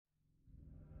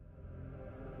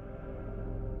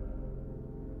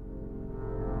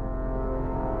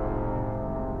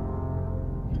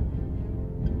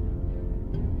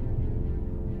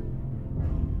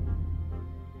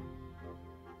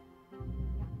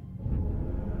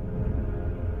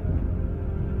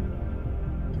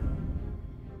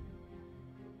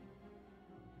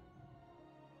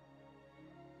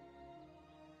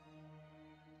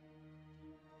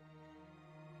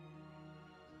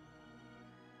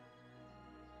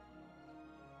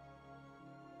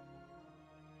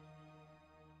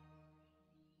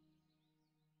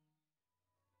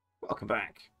welcome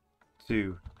back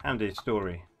to Hamdir's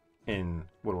story in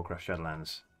Warcraft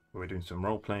Shadowlands, where we're doing some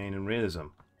role-playing and realism.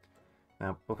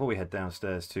 Now, before we head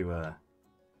downstairs to grab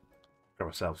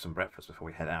ourselves some breakfast before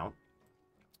we head out,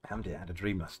 Hamdir had a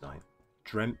dream last night.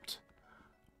 Dreamt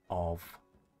of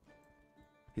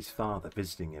his father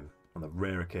visiting him on the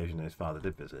rare occasion that his father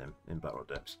did visit him in Blackrock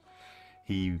Depths.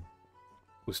 His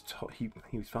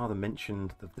father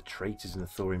mentioned the traitors in the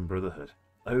Thaurissan Brotherhood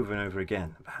over and over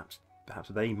again. Perhaps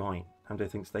they might. Hamdir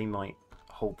thinks they might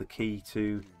hold the key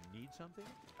to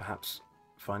perhaps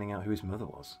finding out who his mother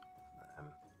was. And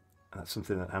that's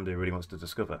something that Hamdir really wants to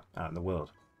discover out in the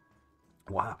world.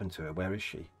 What happened to her? Where is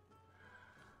she?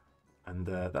 And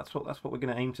that's what we're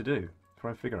going to aim to do.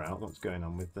 Try and figure out what's going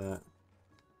on with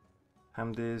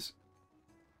Hamdir's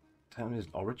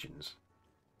origins.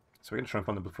 So we're going to try and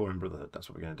find the Thaurissan Brotherhood. That's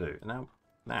what we're going to do. And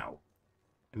now,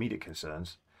 immediate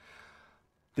concerns.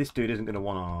 This dude isn't going to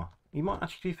want our... He might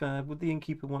actually be fair. Would the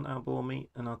innkeeper want our boar meat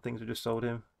and our things we just sold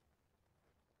him?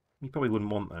 He probably wouldn't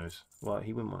want those. Well,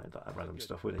 he wouldn't want that random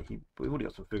stuff, would he? We've already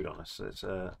got some food on us. So it's,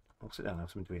 we'll sit down and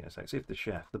have something to eat in a sec. See if the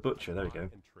chef, the butcher, there we go.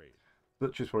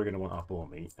 Butcher's probably going to want our boar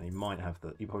meat, and he might have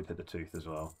the... He'd probably take the tooth as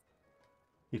well.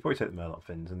 He'd probably take the Murloc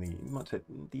fins, and he might take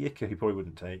the ichor. He probably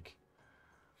wouldn't take.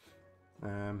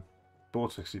 Boar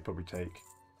tusks he'd probably take,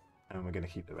 and we're going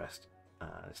to keep the rest.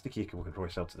 Sticky ichor we can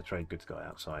probably sell to the trade goods guy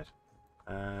outside.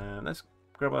 Let's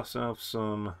grab ourselves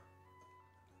some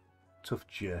tough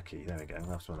jerky. There we go.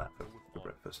 We'll have some of that for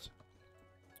breakfast.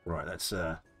 Right, let's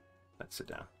sit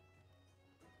down.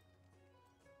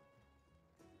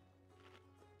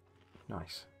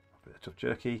 Nice. A bit of tough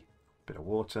jerky, a bit of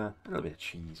water, a little bit of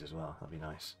cheese as well. That'd be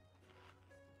nice.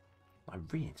 I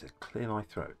really need to clear my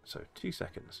throat, so 2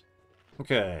 seconds.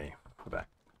 Okay, we're back.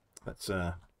 Let's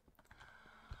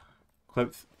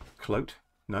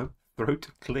throat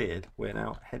cleared. We're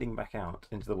now heading back out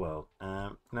into the world.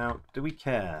 Now, do we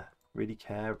really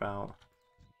care about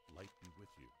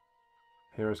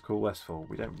Heroes Call Westfall?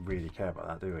 We don't really care about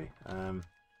that, do we?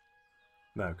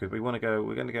 No, because we're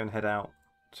going to go and head out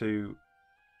to,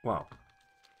 well,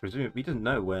 presumably he doesn't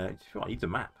know where. He needs a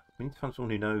map. We need to find someone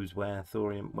who knows where the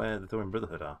Thaurissan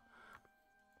Brotherhood are.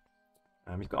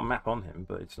 He's got a map on him,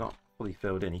 but it's not fully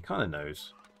filled in. He kind of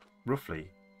knows, roughly,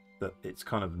 that it's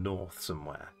kind of north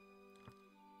somewhere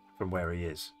from where he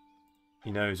is.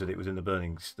 He knows that it was in the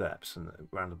Burning Steppes and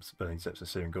around the Burning Steppes of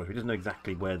Syrian Gorge. He doesn't know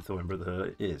exactly where the Thaurissan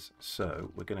Brotherhood is,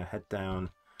 so we're going to head down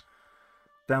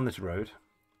this road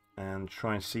and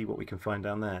try and see what we can find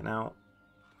down there. Now,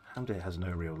 Hamdir has no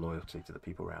real loyalty to the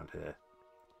people around here.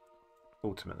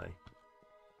 Ultimately,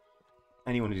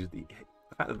 anyone who's the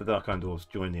fact that the Dark Iron Dwarfs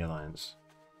joined the Alliance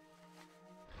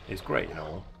is great and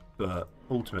all, but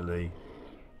ultimately,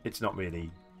 it's not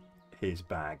really his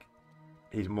bag.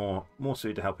 He's more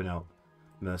suited to helping out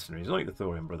mercenaries like the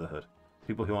Thaurissan Brotherhood,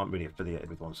 people who aren't really affiliated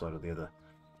with one side or the other.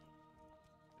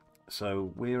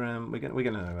 So we're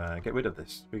gonna get rid of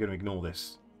this. We're gonna ignore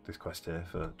this quest here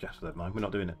for just that mind. We're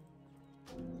not doing it.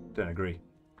 Don't agree.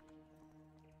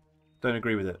 Don't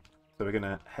agree with it. So we're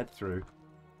gonna head through.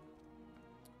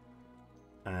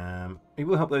 It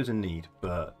will help those in need,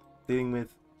 but dealing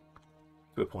with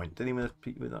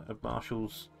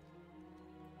Marshall's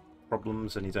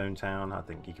problems in his own town, I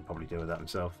think he can probably deal with that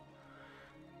himself.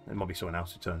 There might be someone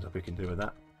else who turns up who can deal with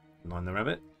that. Mind the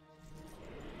rabbit.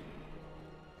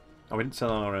 Oh, we didn't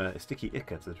sell our sticky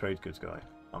ichor to the trade goods guy.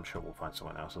 I'm sure we'll find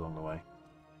someone else along the way.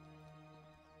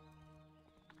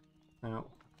 Now,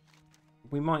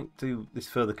 we might do this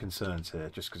further concerns here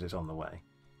just because it's on the way.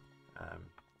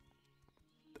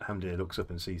 Hamdir looks up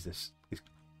and sees this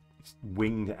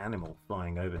winged animal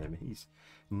flying over him. He's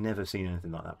never seen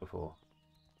anything like that before.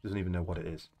 Doesn't even know what it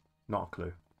is. Not a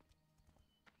clue.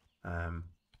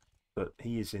 But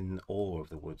he is in awe of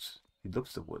the woods. He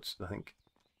loves the woods, I think.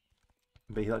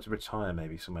 But he'd like to retire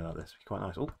maybe somewhere like this. It'd be quite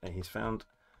nice. Oh, and he's found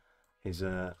his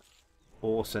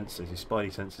ore senses, his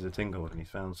spidey senses are tingled, and he's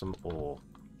found some ore.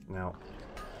 Now,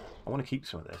 I want to keep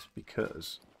some of this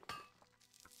because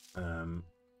I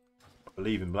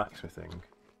believe in blacksmithing,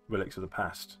 relics of the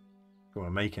past. If we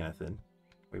want to make anything,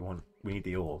 we need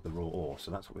the ore, the raw ore.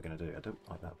 So that's what we're going to do. I don't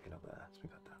like that being up there. Let's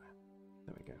move that down here.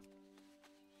 There we go.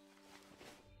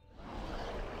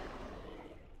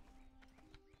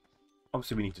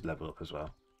 Obviously, we need to level up as well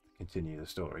to continue the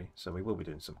story. So we will be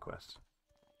doing some quests.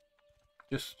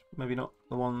 Just maybe not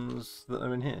the ones that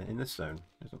are in here, in this zone.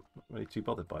 I'm not really too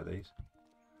bothered by these.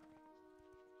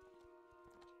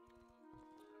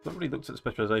 I've not really looked at the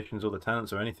specializations or the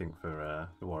talents or anything for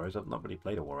warriors. I've not really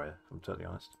played a warrior, if I'm totally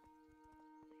honest.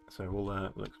 So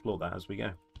we'll explore that as we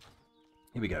go.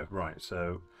 Here we go. Right,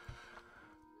 so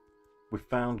we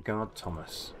found Guard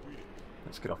Thomas.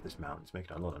 Let's get off this mountain. It's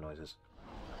making a lot of noises.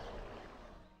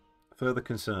 Further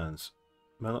concerns.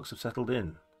 Murlocs have settled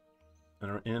in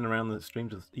and are in and around the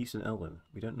streams of Eastern Elven.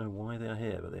 We don't know why they are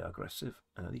here, but they are aggressive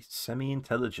and at least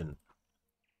semi-intelligent.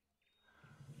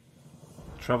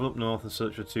 Travel up north and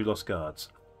search for 2 lost guards.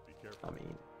 I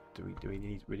mean, do we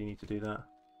really need to do that?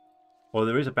 Well,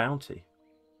 there is a bounty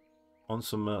on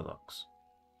some Murlocs.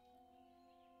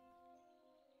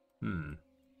 I'm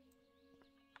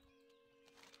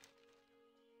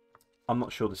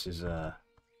not sure this is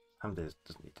Hamdir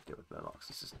doesn't need to deal with Murlocs.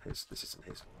 This isn't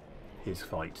his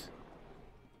fight.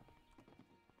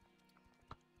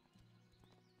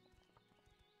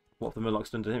 What have the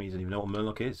Murlocs done to him? He doesn't even know what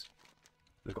Murloc is.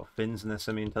 They've got fins and they're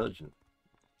semi-intelligent.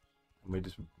 And we're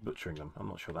just butchering them. I'm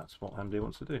not sure that's what Hamdir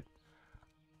wants to do.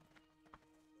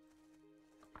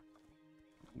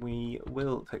 We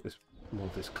will take this more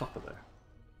of this copper though.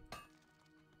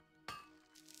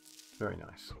 Very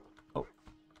nice. Oh,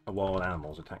 a wild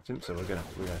animal's attacked him, so we're gonna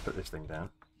put this thing down.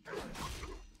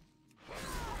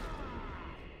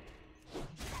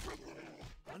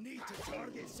 I need to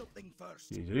target something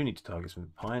first. You do need to target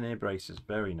some pioneer bracers.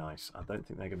 Very nice. I don't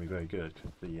think they're going to be very good.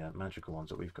 The magical ones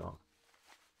that we've got.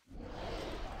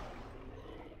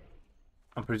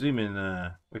 I'm presuming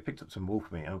we picked up some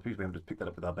wolf meat. I'm presuming we haven't just picked that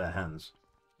up with our bare hands.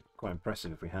 Quite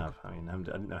impressive if we have. I mean, I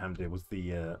didn't know Hamdir was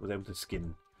was able to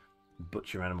skin,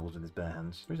 butcher animals with his bare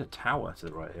hands. There's a tower to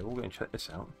the right here. We'll go and check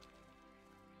this out.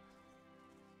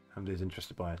 Hamdir's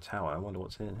interested by a tower. I wonder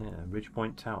what's in here.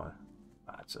 Ridgepoint Tower.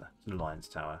 It's an alliance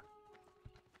tower.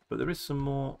 But there is some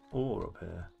more ore up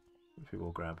here, which we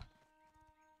will grab.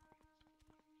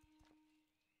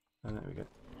 And there we go.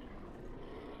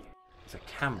 There's a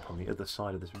camp on the other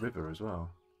side of this river as well,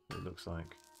 it looks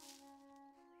like.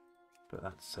 But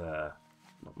that's we're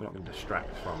not going to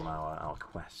distract from our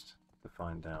quest to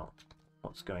find out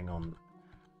what's going on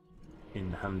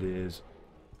in Hamdir's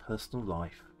personal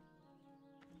life.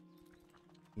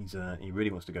 He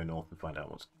really wants to go north and find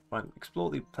out explore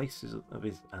the places of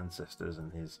his ancestors and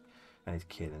his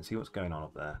kid and see what's going on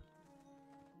up there.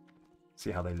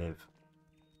 See how they live.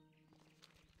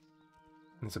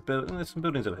 And there's some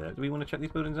buildings over here. Do we want to check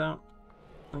these buildings out?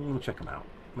 We'll check them out.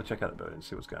 We'll check out the buildings,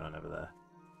 see what's going on over there.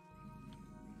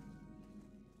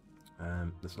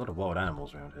 There's a lot of wild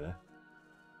animals around here,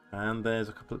 and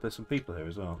there's some people here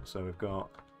as well. So we've got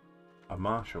a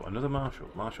marshal,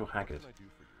 Marshal Haggard.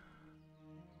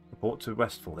 Report to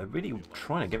Westfall. They're really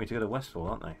trying to get me to go to Westfall,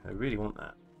 aren't they? They really want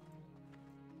that.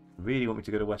 Really want me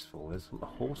to go to Westfall. There's a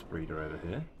horse breeder over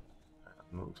here.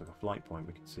 Looks like a flight point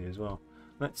we can see as well.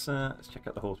 Let's check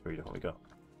out the horse breeder. What we got?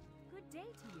 Good day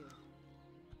to you.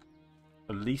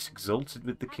 A lease exalted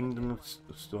with the kingdom of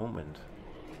Stormwind.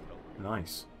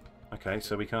 Nice. Okay,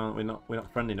 so we're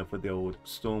not friendly enough with the old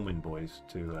Stormwind boys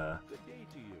to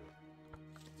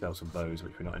sell some bows,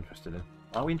 which we're not interested in.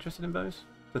 Are we interested in bows?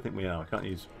 I don't think we are. We can't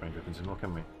use range weapons anymore,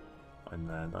 can we? In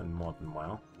modern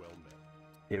WoW.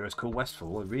 Here it's called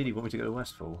Westfall. They really want me to go to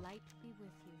Westfall. Light be with you.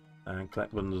 And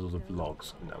collect bundles of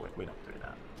logs. No, we're not doing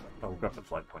that. I'll grab the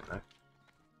flight point though.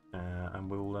 And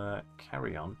we'll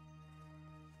carry on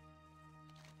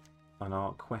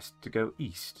our quest to go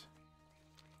east.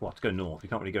 Well, to go north. We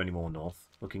can't really go any more north.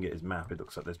 Looking at his map, it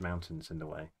looks like there's mountains in the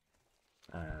way.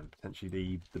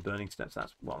 Potentially the burning steps.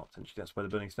 Potentially that's where the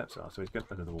burning steps are. So he's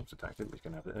got another wolf's attack. He's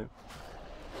going to have it.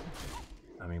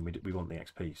 I mean, we want the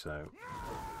XP, so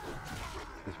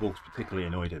this wolf's particularly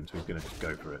annoyed him, so he's going to just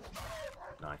go for it.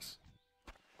 Nice.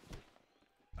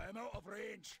 I am out of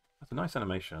range. That's a nice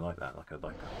animation. I like that. Like a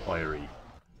fiery,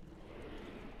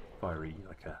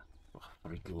 like a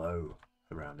very glow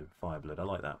around him. Fireblood. I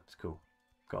like that. It's cool.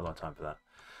 Got a lot of time for that.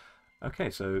 Okay,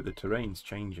 so the terrain's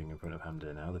changing in front of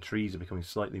Hamdir now. The trees are becoming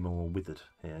slightly more withered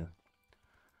here.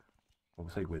 Well, we'll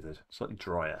say withered. Slightly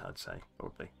drier, I'd say,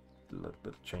 probably. A little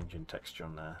change in texture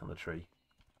on there, on the tree.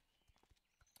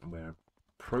 And we're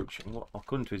approaching,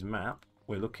 according to his map,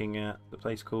 we're looking at the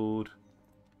place called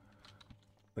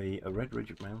the Red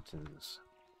Ridge Mountains.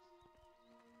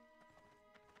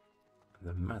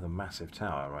 The massive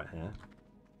tower right here.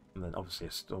 And then obviously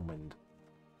a Stormwind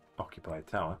occupied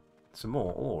tower. Some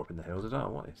more ore up in the hills as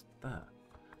well. What is that?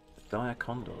 A dire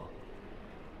condor.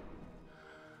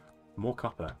 More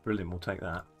copper. Brilliant, we'll take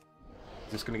that.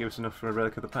 Is this going to give us enough for a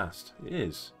relic of the past? It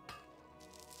is.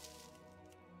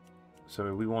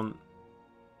 So we want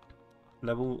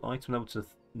item level to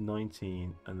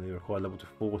 19 and they require level to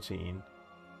 14.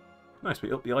 Nice,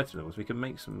 we up the item levels. We can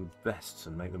make some vests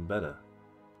and make them better.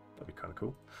 That'd be kind of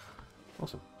cool.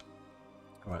 Awesome.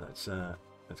 Alright, let's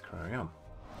carry on.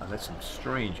 And there's some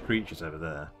strange creatures over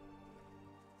there.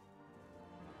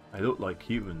 They look like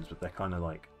humans, but they're kind of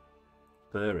like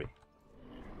furry.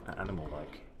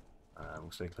 animal-like.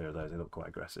 We'll stay clear of those, they look quite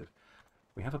aggressive.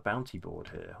 We have a bounty board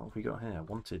here. What have we got here?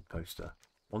 Wanted poster.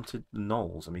 Wanted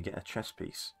gnolls, and we get a chess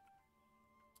piece.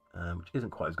 Which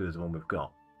isn't quite as good as the one we've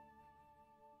got.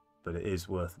 But it is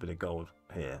worth a bit of gold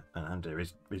here. And Hamdir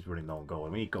is running low on gold.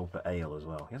 And we need gold for ale as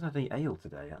well. He hasn't had any ale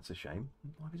today, that's a shame.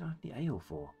 Why have we not had any ale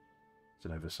for? It's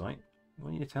an oversight.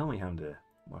 Why don't you tell me, Hamdir?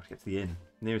 We'll have to get to the inn.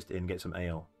 Nearest inn, get some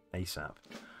ale ASAP.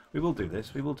 We will do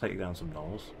this. We will take down some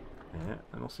gnolls. Yeah,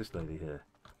 and what's this lady here?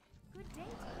 Good day.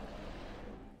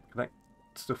 Collect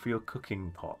stuff for your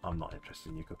cooking pot. I'm not interested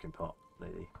in your cooking pot,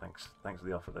 lady. Thanks for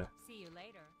the offer, though. See you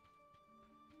later.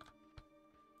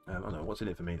 Oh no, what's in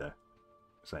it for me, though?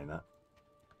 Saying that.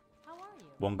 How are you?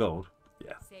 1 gold?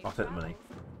 Yeah, Safe I'll take the money.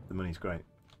 travels. The money's great.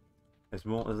 There's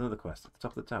more. There's another quest at the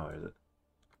top of the tower, is it?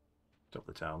 Top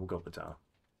of the tower. We'll go up the tower.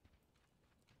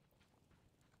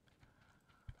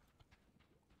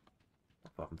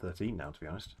 Apart from 13 now, to be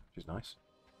honest, which is nice.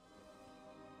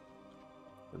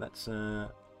 But let's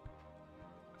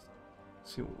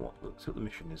see what the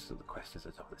mission is. So the quest is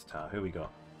at the top of this tower. Who we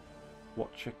got?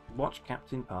 Watch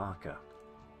Captain Parker.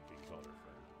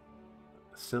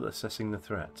 Still assessing the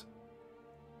threat.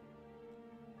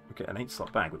 We get an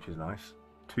 8-slot bag, which is nice.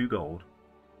 2 gold.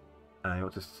 And you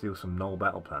want to steal some gnoll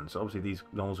battle plans. So obviously these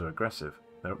gnolls are aggressive.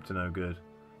 They're up to no good.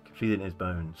 You can feel it in his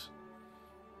bones.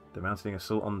 They're mounting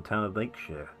assault on the town of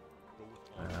Lakeshire.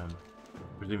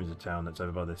 Presuming it's a town that's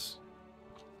over by this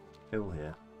hill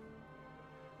here.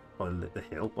 By the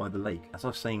hill, by the lake. As I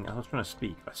was saying, as I was trying to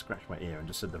speak, I scratched my ear and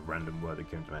just said the random word that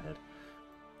came to my head.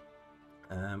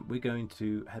 We're going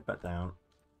to head back down.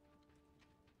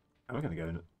 And we're going to go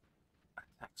and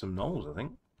attack some gnolls, I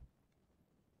think.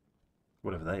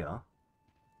 Whatever they are.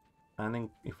 And then,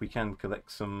 if we can,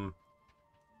 collect some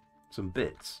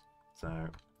bits. So,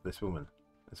 this woman.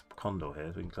 There's a condor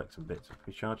here, so we can collect some bits. Can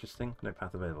we charge this thing? No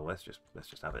path available. Let's just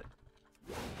have it.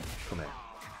 Come here.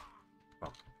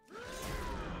 Well.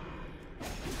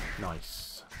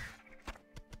 Nice.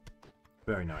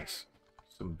 Very nice.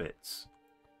 Some bits.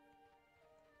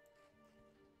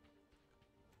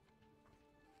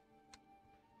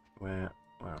 Where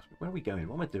are we going?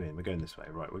 What am I doing? We're going this way.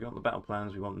 Right, we got the battle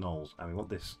plans, we want gnolls, and we want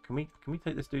this. Can we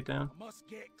take this dude down? I must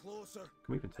get closer. Can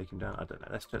we even take him down? I don't know.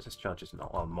 Let's charge this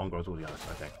gnoll. Oh, Mongrel's already on us,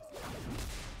 I think.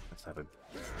 Let's have him.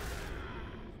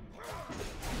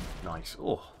 Nice.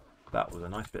 Oh, that was a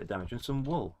nice bit of damage and some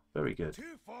wool. Very good.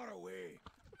 Too far away.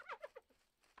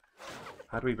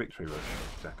 How do we victory rush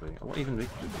exactly? What even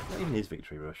is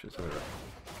victory rush? Let's have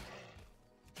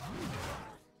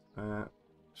a look.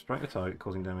 Strike the target,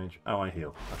 causing damage. Oh, I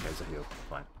heal. Okay, it's a heal.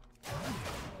 Fine.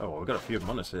 Oh, well, we've got a few of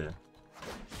them on us here.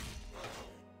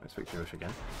 Let's victory rush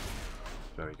again.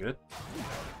 Very good.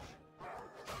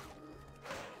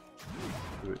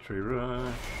 Victory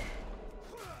rush.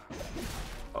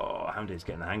 Oh, Hamdir's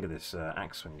getting the hang of this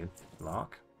axe swinging.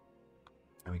 Lark.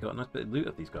 And we got a nice bit of loot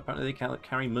of these guys. Apparently they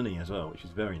carry money as well, which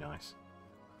is very nice.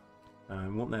 We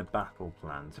want their battle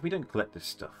plans. If we don't collect this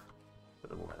stuff, at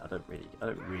the moment, I don't really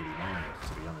mind,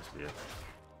 to be honest with you.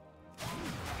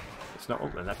 It's not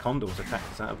up there. That condor was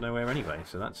attacked us out of nowhere anyway,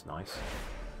 so that's nice.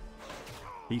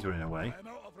 He's running away.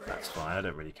 That's fine. I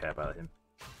don't really care about him.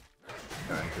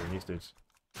 Going through these dudes.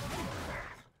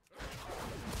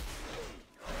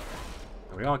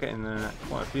 We are getting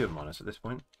quite a few of them on us at this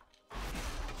point.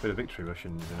 Bit of victory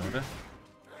rushing is in order.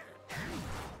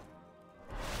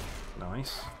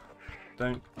 Nice.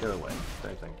 Don't go away.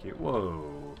 Don't thank you.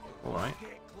 Whoa. Alright.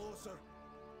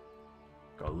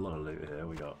 Got a lot of loot here.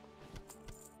 We got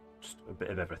just a bit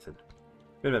of everything.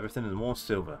 A bit of everything and more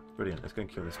silver. Brilliant. Let's go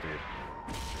and kill this dude.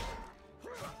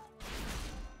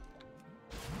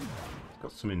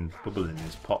 Got something bubbling in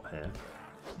his pot here.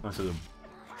 Nice little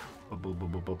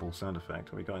bubble sound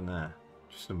effect. What we got in there?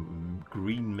 Just some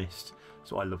green mist.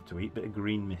 That's what I love to eat. Bit of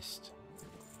green mist.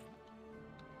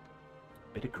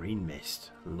 Bit of green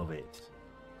mist. Love it.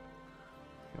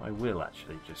 You know, I will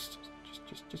actually just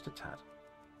a tad.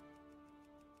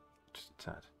 Just a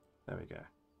tad. There we go.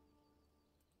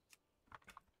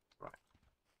 Right.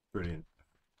 Brilliant.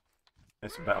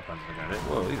 There's some battle plans going there.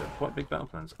 Whoa, these are quite big battle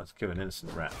plans. Let's kill an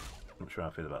innocent rat. I'm not sure how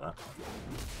I feel about that.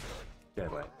 Get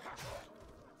away.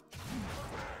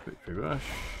 Victory rush.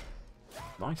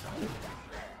 Nice, I think.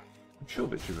 I'm sure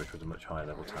victory rush was a much higher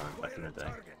level talent back in the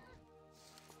day.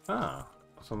 Ah,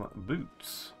 some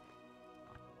boots.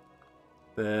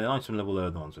 The item level lower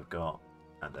than the ones we've got,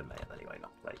 and they're made anyway,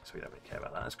 not plate, so we don't really care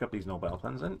about that. Let's grab these null battle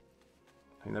plans then.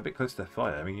 I mean, they're a bit close to their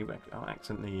fire. I mean, you might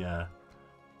accidentally,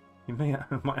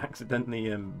 might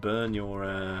accidentally burn your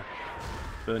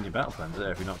battle plans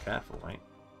there if you're not careful, right?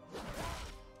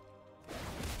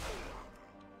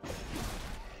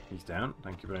 He's down.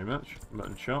 Thank you very much.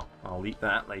 Mutton chop. I'll eat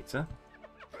that later.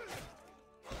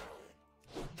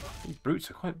 These brutes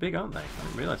are quite big, aren't they? I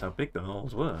didn't realise how big the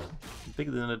gnolls were.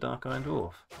 Bigger than a Dark Iron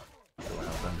Dwarf. I don't know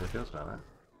how Hamdir feels about that.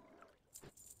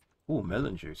 Oh,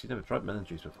 melon juice. He's never tried melon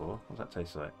juice before. What does that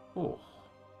taste like? Oh,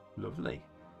 lovely.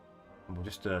 And we'll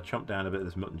just chomp down a bit of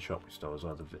this mutton chop we stole as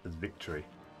well as victory.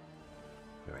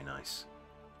 Very nice.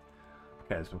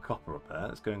 Okay, there's some copper up there.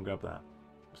 Let's go and grab that.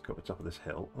 Let's go up the top of this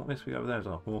hill. What else we got over there as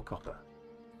well? More copper.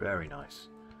 Very nice.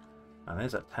 And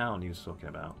there's that town he was talking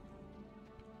about.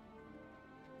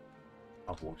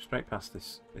 I'll walk straight past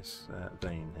this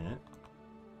vein here.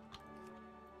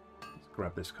 Let's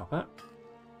grab this copper.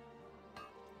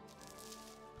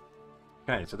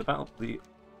 Okay, so the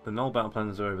gnoll battle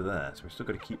plans are over there, so we've still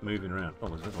got to keep moving around. Oh,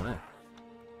 there's another one here.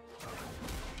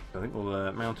 So I think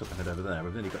we'll mount up and head over there.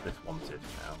 We've only got this wanted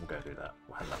now. We'll go do that.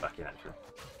 We'll head that back in actually.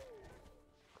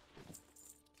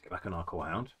 Let's get back on our core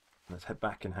hound. Let's head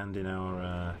back and hand in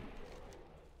our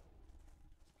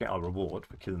get our reward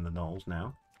for killing the gnolls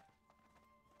now.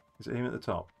 Is it him at the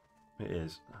top? It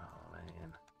is. Oh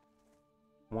man.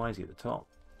 Why is he at the top?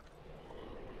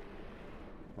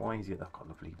 Why is he at that? I've got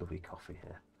lovely, lovely coffee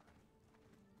here.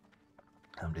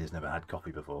 Hamdir's never had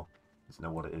coffee before. He doesn't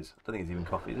know what it is. I don't think it's even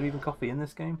coffee. Is there even coffee in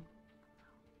this game?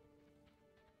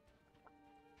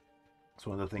 That's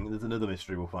one of the things. There's another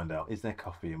mystery we'll find out. Is there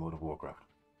coffee in World of Warcraft?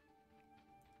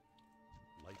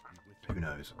 Who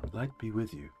knows? Light be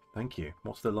with you. Thank you.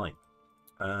 What's the light?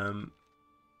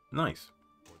 Nice.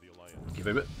 Give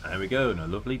it a bit. There we go. And a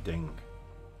lovely ding.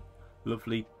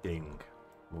 Lovely ding.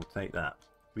 We'll take that.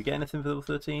 We get anything for level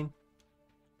 13?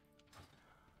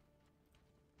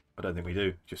 I don't think we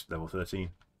do. Just level 13.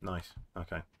 Nice.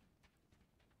 Okay. Is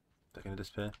that going to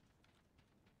disappear? Is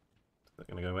that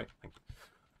going to go away? Thank you.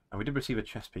 And we did receive a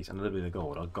chest piece and a little bit of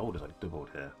gold. Our gold is like doubled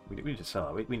here. We need to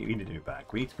sell it. We need to do it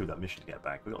back. We need to do that mission to get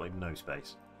back. We've got like no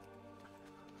space.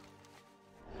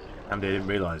 And they didn't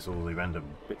realise all the random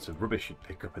bits of rubbish you'd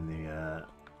pick up in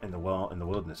the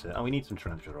wilderness here. Oh, we need some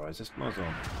tarantula eyes. Let's might as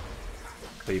well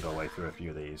cleave our way through a few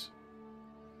of these.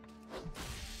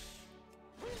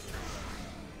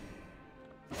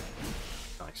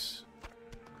 Nice.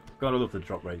 Gotta love the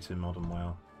drop rates in Modern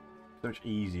WoW. So much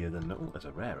easier than... Oh, there's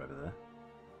a rare over there.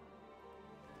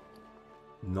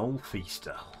 Gnoll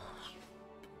Feaster.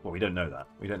 Well, we don't know that.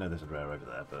 We don't know there's a rare over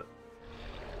there, but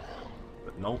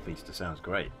Gnoll Feaster sounds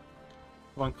great.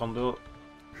 Come on, Condor.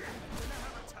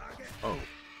 Oh,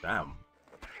 damn.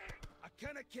 I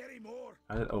cannot carry more.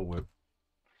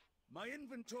 My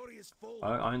inventory is full.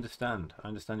 I understand. I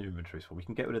understand your inventory is full. We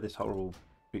can get rid of this horrible...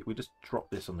 We just drop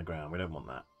this on the ground. We don't want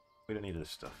that. We don't need this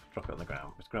stuff. Drop it on the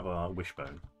ground. Let's grab our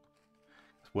wishbone.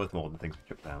 It's worth more than things we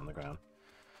chuck down on the ground.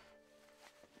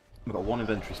 We've got one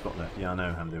inventory spot left. Yeah, I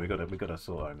know, Hamdir. We've got to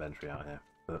sort our inventory out here.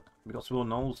 But we've got some more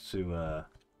gnolls to...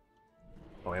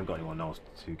 Oh, we haven't got any more gnolls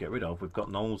to get rid of. We've got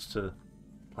gnolls to...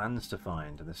 plans to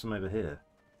find. And there's some over here.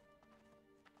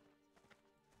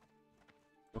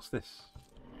 What's this?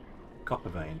 Copper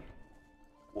vein.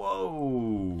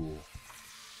 Whoa!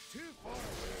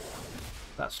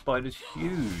 That spider's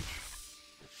huge.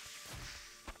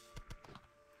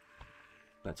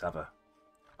 Let's have her.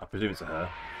 I presume it's a her.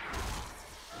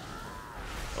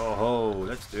 Oh ho,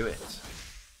 let's do it.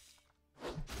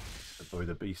 Boy,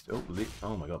 the beast.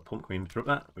 Oh my god, pump. Can we interrupt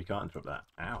that? We can't interrupt that.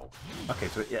 Ow. Okay,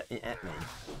 so it ate me.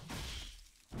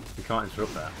 We can't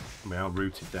interrupt that. We are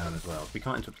rooted down as well. We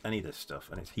can't interrupt any of this stuff,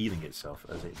 and it's healing itself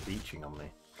as it's leeching on me.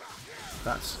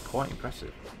 That's quite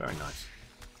impressive. Very nice.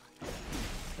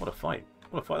 What a fight.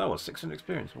 What a fight that was. 600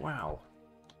 experience. Wow.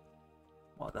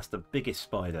 Wow, that's the biggest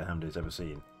spider Hamdir's ever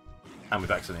seen. And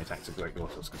we've accidentally attacked a great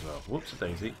Gortusk as well. Whoops,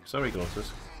 daisy. Sorry,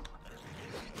 Gortusk.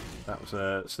 That was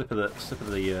a slip of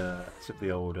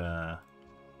the old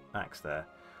axe there.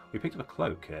 We picked up a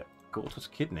cloak here.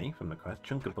 Gortusk kidney from the quest.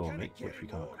 Chunk of boar meat, which we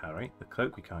can't carry. The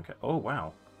cloak we can't carry. Oh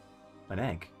wow, an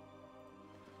egg.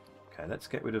 Okay, let's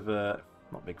get rid of.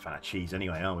 Not a big fan of cheese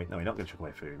anyway, are we? No, we're not going to chuck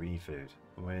away food. We need food.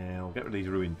 We'll get rid of these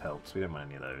ruined pelts. We don't want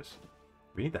any of those.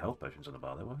 We need the health potions on the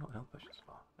bar, though. Why not health potions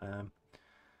on the bar?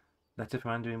 Letter for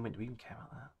Mandarin Wind. Do we even care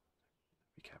about that?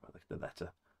 We care about the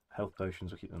letter. Health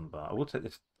potions, we'll keep them on the bar. I will take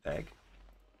this egg.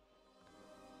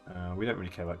 We don't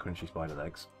really care about crunchy spider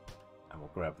legs. And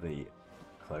we'll grab the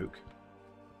cloak.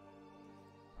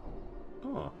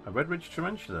 Oh, a red ridge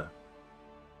tarantula.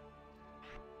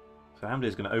 So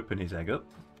Hamdir's going to open his egg up.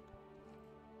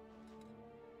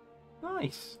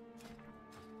 Nice.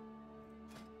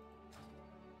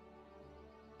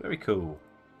 Very cool.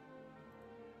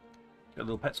 Got a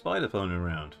little pet spider floating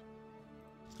around.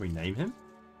 Can we name him?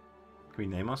 Can we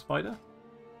name our spider?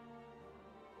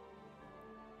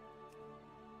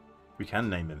 We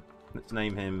can name him. Let's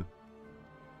name him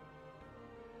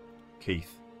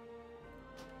Keith.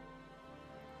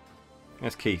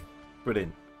 Yes, Keith.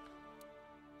 Brilliant.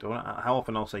 How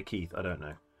often I'll say Keith, I don't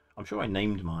know. I'm sure I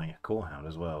named my Corehound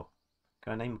as well.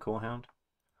 Can I name Corehound?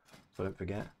 So I don't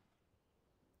forget.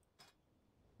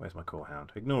 Where's my Corehound?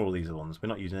 Ignore all these other ones. We're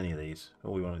not using any of these.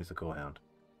 All we want is the Corehound.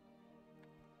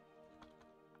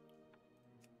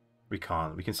 We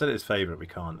can't. We can set it as favourite. We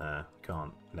can't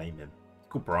name him.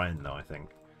 It's called Brian though, I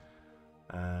think.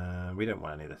 We don't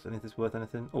want any of this. Any of this worth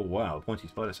anything? Oh wow, pointy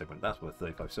spider segment. That's worth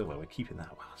 35 silver. We're keeping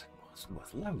that. Wow, it's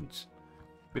worth loads.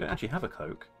 We don't actually have a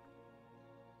cloak.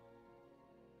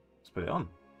 Let's put it on.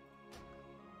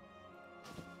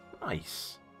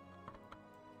 Nice.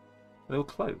 A little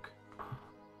cloak.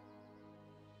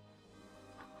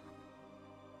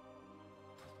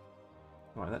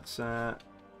 Right, let's grab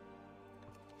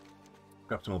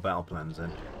some more battle plans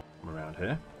then from around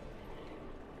here.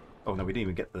 Oh no, we didn't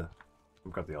even get the.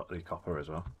 We'll grab the copper as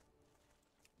well.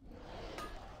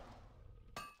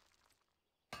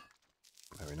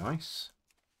 Very nice.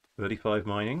 35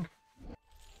 mining.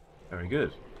 Very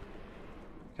good.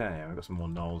 Okay, we've got some more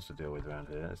gnolls to deal with around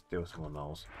here. Let's deal with some more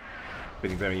gnolls.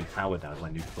 Feeling very empowered now with my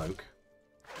new cloak.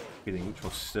 Feeling much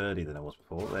more sturdy than I was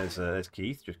before. There's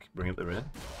Keith, just bring up the rear.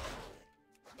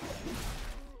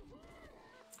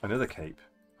 Another cape.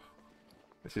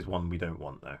 This is one we don't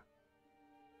want though.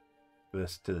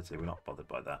 Versatility, we're not bothered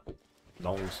by that.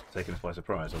 Gnolls taking us by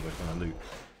surprise, although we're going to loot.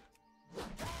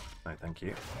 No, thank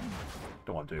you.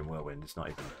 Don't want to do Whirlwind, it's not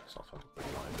something I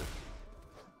really want to do.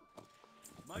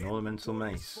 An ornamental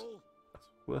mace.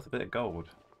 That's worth a bit of gold.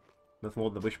 Worth more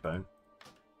than the wishbone.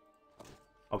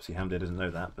 Obviously Hamdir doesn't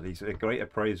know that, but he's a great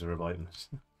appraiser of items.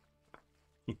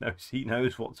 he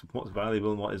knows what's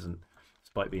valuable and what isn't,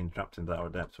 despite being trapped in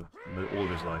that depths for all of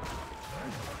his life.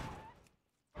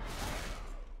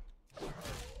 Oh,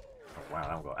 wow,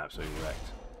 that one got absolutely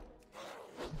wrecked.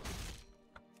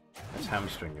 Let's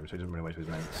hamstring him so he doesn't run away to his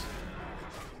mates.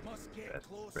 Dead.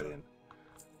 Brilliant.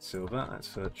 Silver,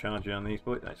 let's charge you on these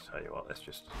boys. I tell you what, let's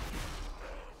just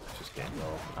get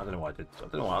involved. I don't know why I did. I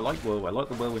don't know why I like whirlwind. I like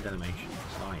the whirlwind animation.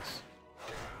 It's nice.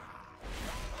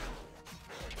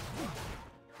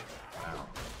 Wow.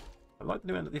 I like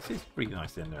the new. This is pretty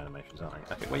nice. The new animations, aren't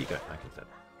they? Okay, where you go? Like I said,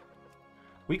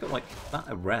 we got like that.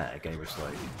 A rare gave us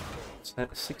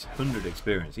like 600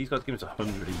 experience. These guys give us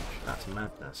 100 each. That's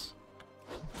madness.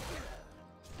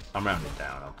 I'm rounding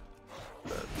down,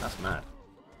 but that's mad.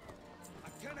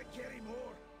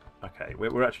 Okay,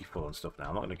 we're actually full on stuff now.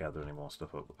 I'm not going to gather any more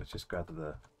stuff up. Let's just gather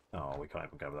the... Oh, we can't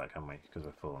even gather that, can we? Because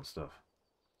we're full on stuff.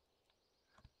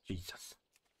 Jesus.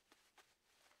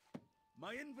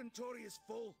 My inventory is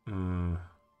full.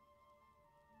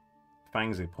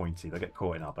 Fangs are pointy. They get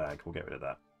caught in our bag. We'll get rid of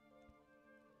that.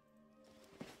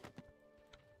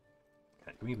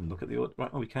 Okay, can we even look at the order?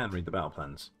 Right, oh, we can read the battle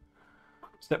plans.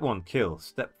 Step 1, kill.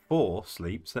 Step 4,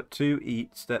 sleep. Step 2,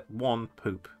 eat. Step 1,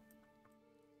 poop.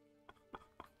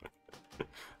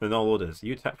 The Gnoll orders.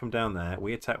 You attack from down there.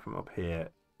 We attack from up here.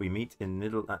 We meet in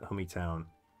middle at Hummytown.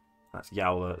 That's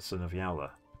Yowler, son of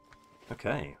Yowler.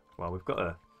 Okay. Well, we've got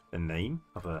a name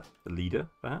of a leader,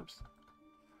 perhaps.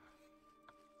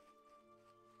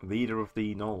 Leader of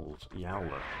the Gnolls.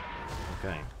 Yowler.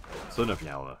 Okay. Son of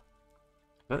Yowler.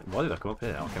 Why did I come up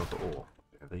here? I came up to Ore.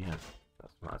 Yeah.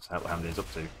 That's how Hamdir's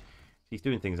up to. He's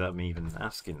doing things without me even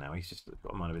asking now. He's just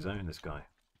got a mind of his own, this guy.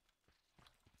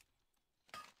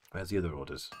 Where's the other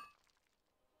orders?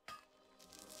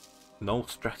 Gnoll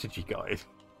strategy guide.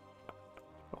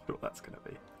 I wonder what that's going to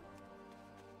be.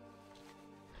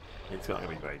 It's not going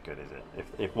to be very good, is it?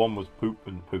 If one was poop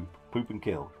and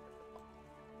kill.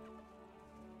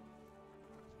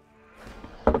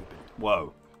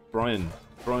 Whoa,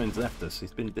 Brian's left us.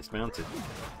 He's been dismounted.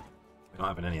 We're not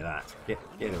having any of that. Get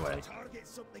away. Target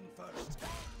something first.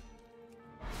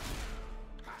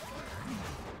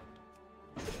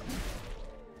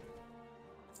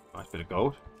 Nice bit of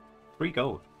gold. 3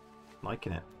 gold.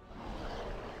 Liking it.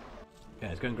 Okay,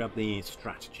 let's go and grab the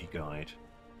strategy guide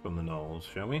from the Gnolls,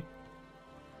 shall we?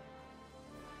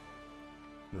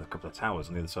 There's a couple of towers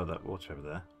on the other side of that water over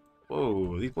there.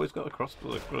 Whoa, these boys got a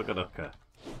crossbow. What do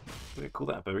we call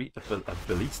that a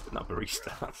barista? Not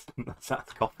barista.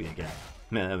 That's coffee again.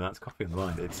 No, that's coffee on the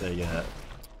line. It's a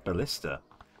ballista,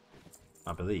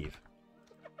 I believe.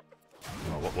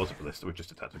 Well, what was a ballista? We've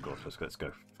just attacked a gorse. Let's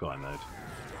go fly mode.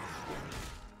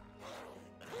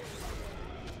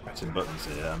 Pressing buttons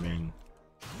here. I mean,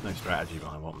 no strategy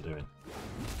behind what I'm doing.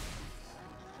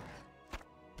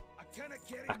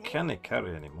 I can't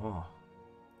carry anymore.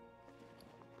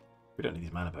 We don't need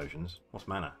these mana potions. What's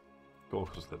mana?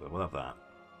 Gorse liver. We'll have that.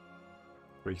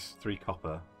 Three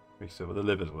copper, 3 silver. The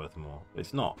liver's worth more.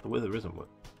 It's not. The liver isn't worth.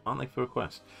 Aren't they for a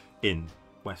quest in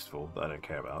Westfall that I don't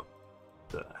care about,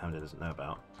 that Hamdir doesn't know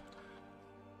about?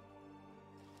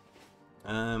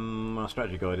 Our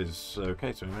strategy guide is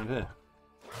okay, so around here.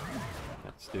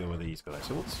 Let's deal with these guys.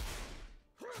 So what's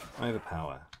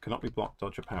overpower? Cannot be blocked,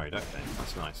 dodged, or parried. Okay,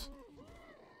 that's nice.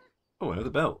 Oh, another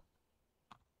belt.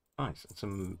 Nice. And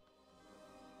some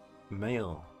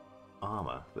mail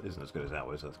armour that isn't as good as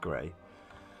ours. That's grey.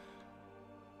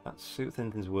 That's suit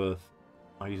anything's worth.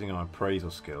 Using our appraisal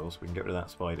skills, we can get rid of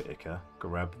that spider ichor.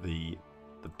 Grab the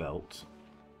belt.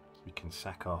 We can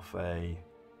sack off a.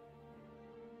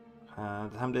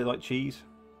 Does Hamdir like cheese?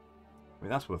 I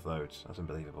mean, that's worth loads. That's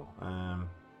unbelievable. I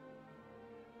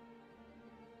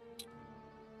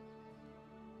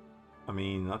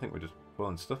mean, I think we're just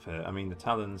pulling stuff here. I mean, the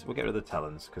talons. We'll get rid of the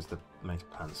talons because the mace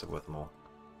pants are worth more.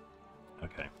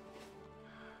 Okay.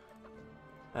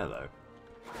 Hello.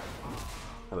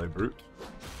 Hello, brute.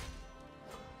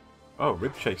 Oh,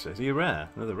 Rib Chaser. Is he a rare?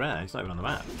 Another rare. He's not even on the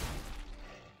map.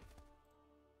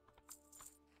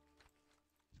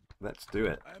 Let's do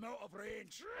it. I'm out of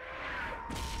range.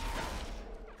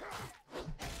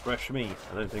 Fresh meat?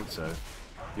 I don't think so.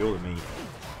 You're the meat.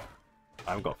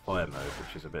 I haven't got fire mode,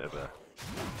 which is a bit of a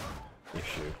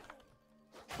issue.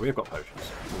 We've got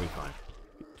potions. We'll be fine.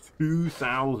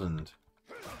 2,000.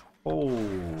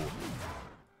 Oh.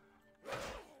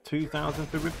 2,000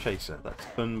 for Rib Chaser. That's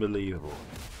unbelievable.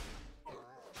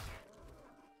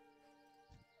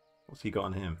 What's he got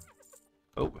on him?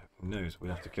 Oh, who knows? We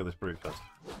have to kill this brute first.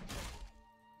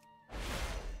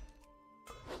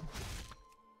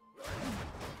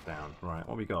 Down. Right,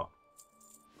 what we got?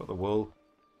 Got the wool,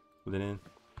 linen.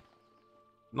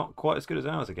 Not quite as good as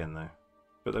ours again, though.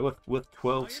 But they're worth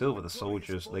 12 silver, the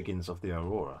soldier's leggings of the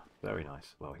Aurora. Very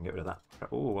nice. Well, we can get rid of that.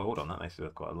 Oh, well, hold on, that makes it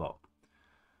worth quite a lot.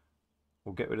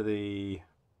 We'll get rid of the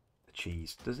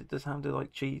cheese. Does Hamdir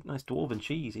like cheese? Nice dwarven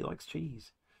cheese. He likes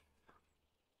cheese.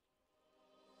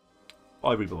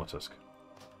 Ivory Boar Tusk.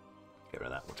 Get rid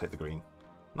of that. We'll take the green.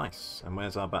 Nice. And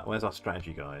where's our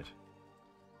strategy guide?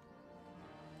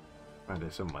 Around here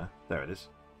somewhere. There it is.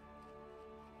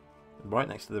 Right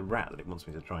next to the rat that it wants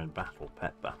me to try and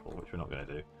pet battle, which we're not going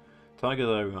to do. Tiger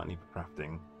though, we might need for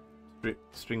crafting.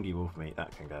 Stringy wolf meat, that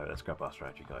can go. Let's grab our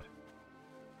strategy guide.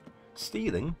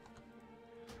 Stealing?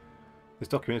 This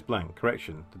document is blank.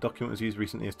 Correction. The document was used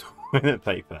recently as toilet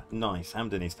paper. Nice.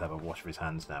 Hamdir needs to have a wash of his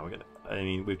hands now. I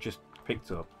mean, we've just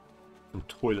picked up some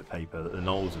toilet paper that the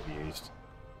gnolls have used.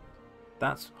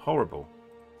 That's horrible.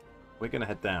 We're going to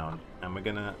head down and we're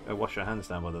going to wash our hands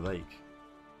down by the lake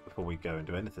before we go and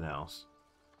do anything else.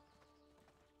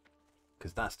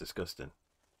 Because that's disgusting.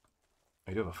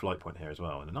 We do have a flight point here as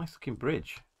well, and a nice looking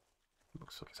bridge.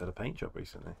 Looks like it's had a paint job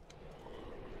recently.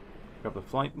 Grab the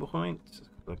flight point. A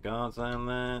couple of guards down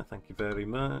there. Thank you very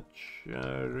much,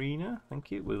 Arena.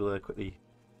 Thank you. We'll quickly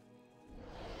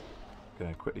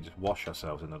just wash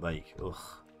ourselves in the lake. Ugh.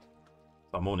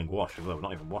 It's our morning wash as well. We're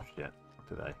not even washed yet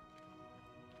today.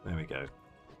 There we go.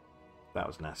 That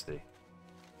was nasty.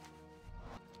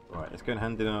 Right, let's go and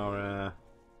hand in our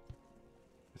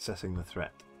assessing the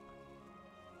threat.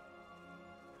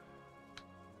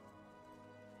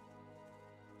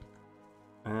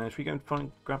 Should we go and try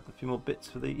and grab a few more bits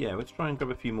for the... Yeah, let's try and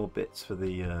grab a few more bits for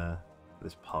the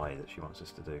this pie that she wants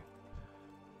us to do.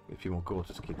 A few more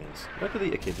gorgeous kidneys. I could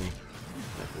eat a kidney.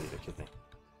 I could eat a kidney.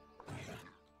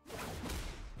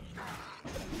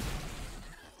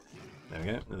 There we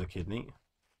go, another kidney.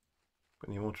 Got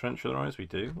any more tarantula eyes? We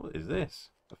do. What is this?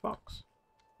 A fox.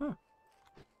 Huh.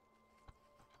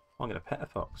 I'm going to pet a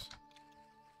fox.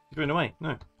 He's running away.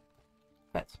 No.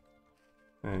 Pet.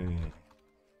 Hey.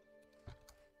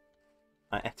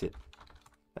 I ate it.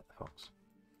 Pet the fox.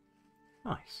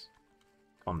 Nice.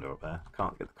 Condor up there.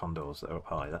 Can't get the condors that are up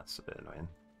high. That's a bit annoying.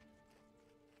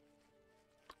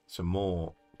 Some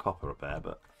more copper up there,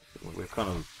 but we're kind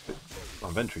of... Our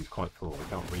inventory's quite full. We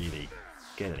can't really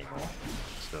get any more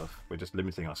stuff. We're just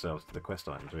limiting ourselves to the quest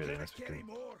items, really, unless we can...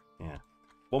 Yeah.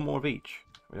 One more of each.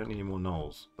 We don't need any more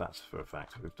gnolls. That's for a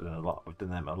fact. We've done a lot. We've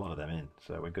done a lot of them in,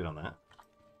 so we're good on that.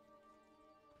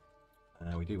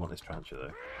 We do want this tarantula,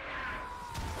 though.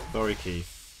 Sorry,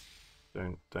 Keith.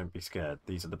 Don't be scared.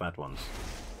 These are the bad ones.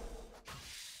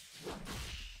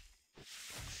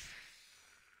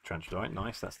 Tarantula, right?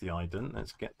 Nice. That's the eye done.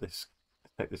 Let's get this.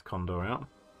 Let's take this condor out.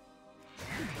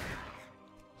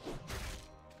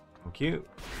 Thank you.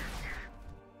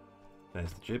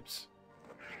 There's the jibs.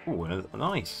 Oh,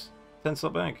 nice.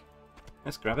 10-slot bag.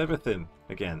 Let's grab everything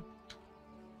again.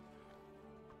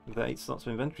 We've got 8 slots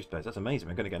of inventory space. That's amazing.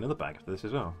 We're going to get another bag after this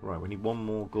as well. Right, we need one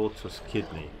more Gortus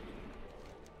kidney.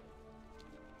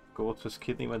 Gortus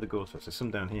kidney? Where the Gortus? There's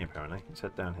some down here apparently. Let's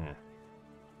head down here.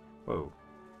 Whoa.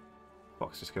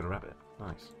 Fox just killed a rabbit.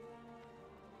 Nice.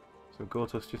 So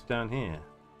Gortus just down here.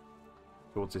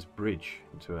 Towards this bridge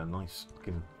into a nice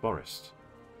looking forest.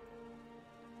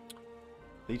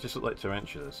 These just look like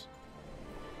tarantulas.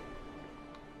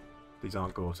 These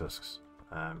aren't Gortusks.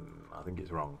 I think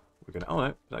it's wrong. We're gonna. Oh no,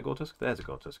 is that a Gortusk? There's a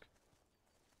Gortusk.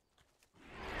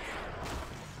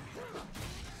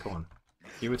 Come on,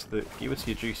 give us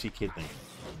your juicy kidney.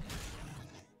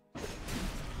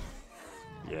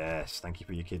 Yes, thank you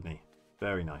for your kidney.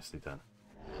 Very nicely done.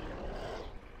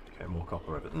 Okay, more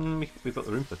copper over. We've got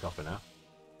the room for the copper now.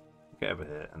 Get over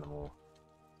here and then we'll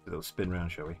do a little spin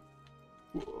round, shall we?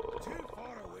 Whoa.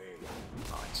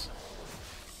 Nice.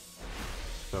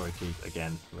 Sorry, Keith,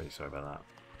 again. Really sorry about that.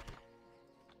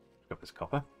 Got this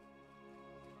copper.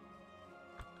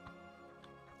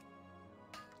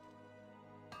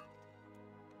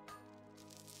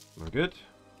 We're good.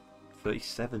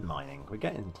 37 mining. We're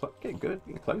getting good.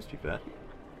 Getting close, to be fair.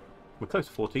 We're close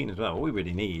to 14 as well. All we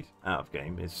really need out of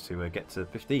game is to get to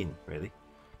 15, really.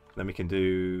 Then we can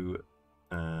do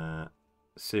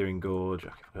Searing Gorge.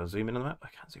 Okay, I'll zoom in on the map. I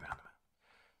can't zoom out on the map.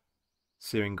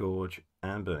 Searing Gorge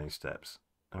and Burning Steps.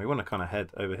 And we want to kind of head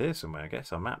over here somewhere, I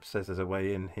guess. Our map says there's a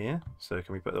way in here. So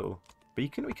can we put a little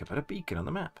beacon? We can put a beacon on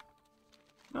the map.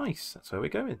 Nice. That's where we're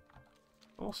going.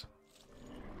 Awesome.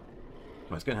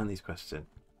 Let's go and hand these quests in.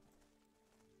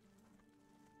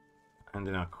 Hand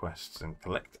in our quests and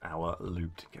collect our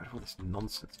loot. Get rid of all this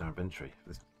nonsense in our inventory.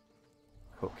 This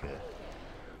hook here.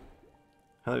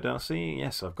 Hello, Darcy.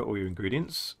 Yes, I've got all your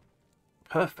ingredients.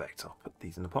 Perfect. I'll put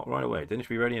these in the pot right away. Dinner should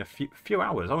be ready in a few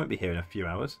hours. I won't be here in a few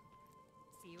hours.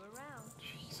 See you around.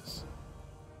 Jesus.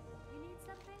 You need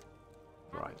something?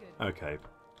 Right. Okay.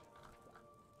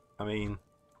 I mean,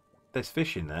 there's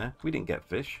fish in there. We didn't get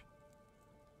fish.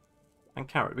 And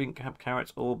carrot. We didn't have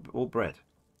carrots or bread.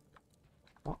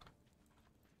 What?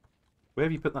 Where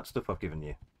have you put that stuff I've given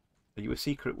you? Are you a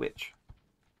secret witch?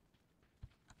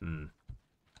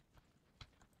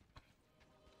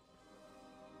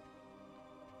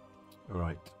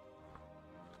 Right.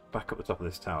 Back up the top of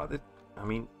this tower. I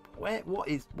mean, what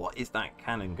is that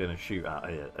cannon going to shoot at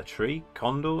here? A tree?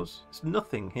 Condors? There's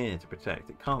nothing here to protect.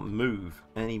 It can't move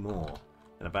anymore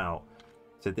than about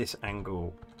to this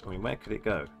angle. I mean, where could it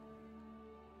go?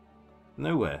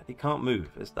 Nowhere. It can't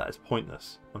move. That is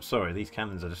pointless. I'm sorry, these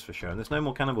cannons are just for show. And there's no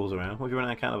more cannonballs around. What if you run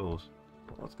out of cannonballs?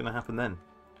 What's going to happen then?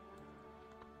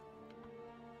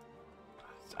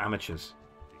 It's amateurs.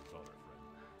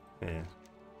 Yeah.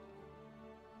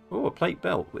 Oh, a plate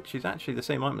belt, which is actually the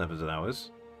same item level as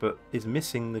ours, but is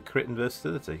missing the crit and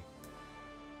versatility.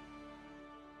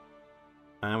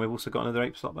 And we've also got another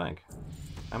 8 slot bag.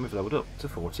 And we've leveled up to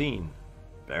 14.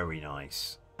 Very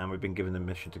nice. And we've been given the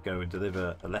mission to go and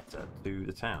deliver a letter to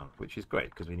the town, which is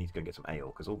great because we need to go and get some ale,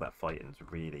 because all that fighting's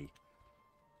really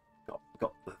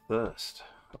got the thirst.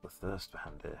 Got the thirst for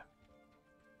Hamdir.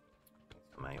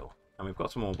 Some ale. And we've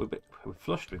got some more. We're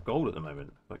flushed with gold at the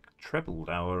moment. Like trebled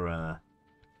our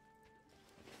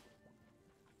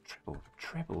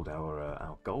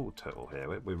our gold total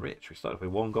here. We're rich. We started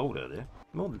with 1 gold earlier.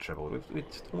 More than trebled.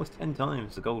 It's almost 10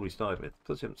 times the gold we started with.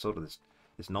 Plus we haven't sold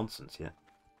this nonsense yet.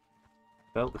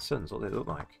 Belt the Suns, what they look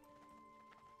like.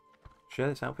 Share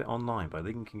this outfit online by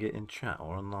linking it in chat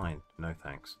or online. No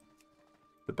thanks.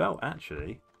 The belt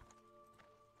actually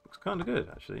looks kind of good,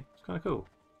 actually. It's kind of cool.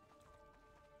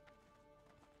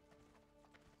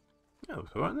 Oh,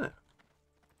 it's alright there.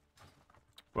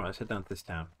 Right, let's head down to this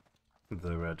town.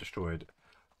 The destroyed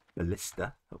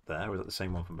ballista up there. Or was that the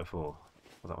same one from before?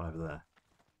 Was that one over there?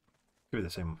 Could be the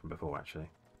same one from before, actually.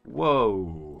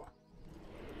 Whoa!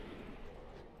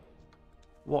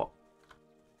 What?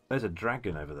 There's a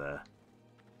dragon over there.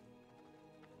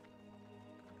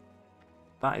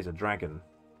 That is a dragon.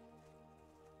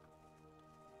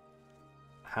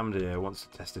 Hamdir wants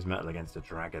to test his metal against a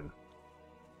dragon.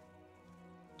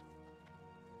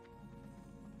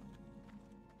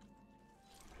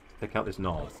 Take out this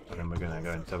knoll, and then we're going to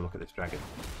go and have a look at this dragon.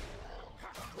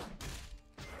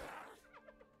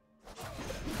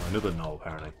 Oh, another knoll,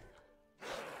 apparently.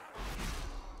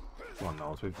 Come on,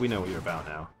 Knowles, we know what you're about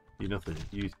now. You nothing.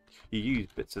 You use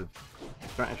bits of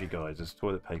strategy guides as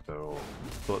toilet paper, or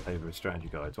toilet paper as strategy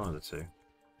guides, one of the two.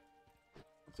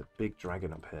 There's a big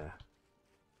dragon up here.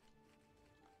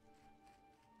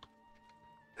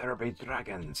 There be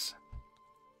dragons!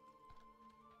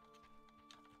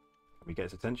 Can we get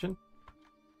his attention?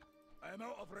 I'm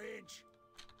out of range.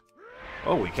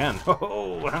 Oh, we can!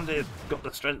 Oh, Hamdir's got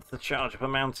the strength to charge up a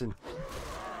mountain.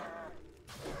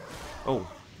 Oh,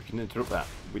 we can interrupt that.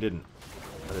 We didn't.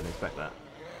 I didn't expect that.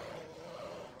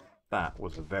 That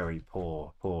was a very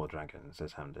poor dragon,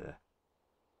 says Hamdir.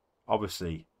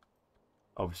 Obviously,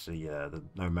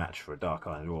 no match for a Dark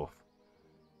Iron Dwarf.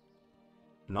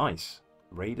 Nice.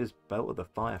 Raider's Belt of the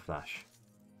Fire Flash.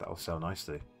 That'll sell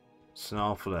nicely.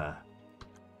 Snarl Flare.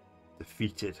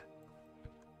 Defeated.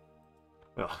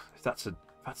 Well, if that's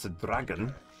a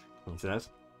dragon, he says.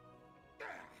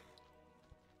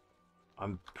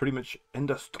 I'm pretty much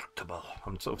indestructible.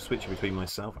 I'm sort of switching between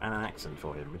myself and an accent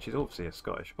for him, which is obviously a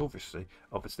Scottish, obviously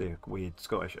a weird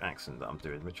Scottish accent that I'm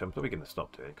doing, which I'm probably going to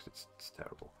stop doing because it's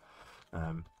terrible.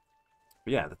 But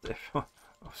yeah,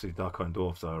 obviously Dark Iron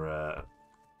Dwarfs are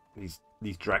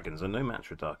these dragons are no match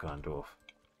for Dark Iron Dwarf.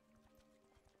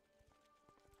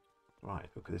 Right,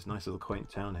 look at this nice little quaint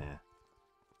town here.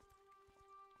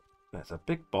 There's a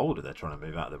big boulder they're trying to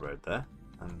move out of the road there,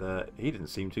 and he didn't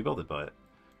seem too bothered by it.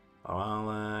 Oh,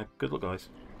 well, good luck, guys.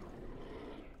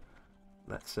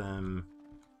 Let's, what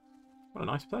a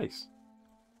nice place.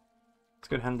 Let's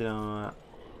go and hand in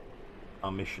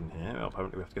our mission here. Well,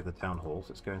 apparently we have to go to the town hall, so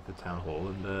let's go into the town hall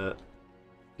and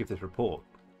give this report.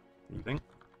 Evening.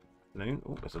 Afternoon.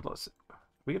 Oh, there's a lot of...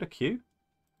 We got a queue?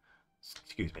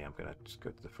 Excuse me, I'm going to just go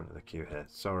to the front of the queue here.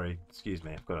 Sorry, excuse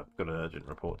me, I've got an urgent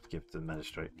report to give to the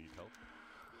magistrate.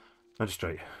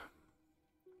 Magistrate.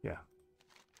 Yeah.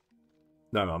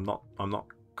 No, I'm not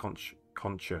Conchuk.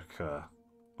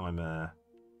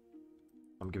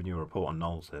 I'm giving you a report on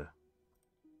Knowles here.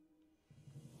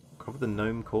 Cover the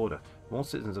Gnome Corridor. More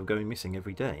citizens are going missing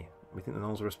every day. We think the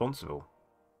Knolls are responsible.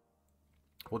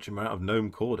 Watching them out of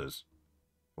Gnome Quarters.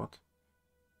 What?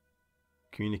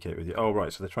 Communicate with you. Oh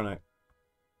right, so they're trying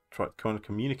to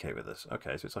communicate with us.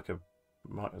 Okay, so it's like a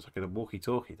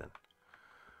walkie-talkie then.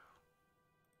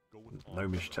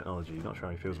 Gnomish technology. Not sure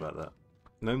how he feels about that.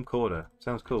 Gnome Corridor.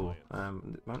 Sounds cool.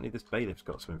 Might need this bailiff's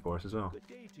got something for us as well. Good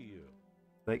day to you.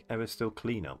 Lake ever still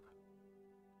clean up?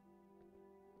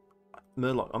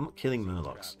 Murloc. I'm not killing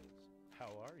Murlocs. How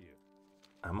are you?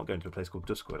 I'm not going to a place called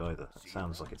Duskwood either. That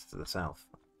sounds like it's to the south.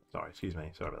 Sorry, excuse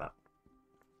me. Sorry about that.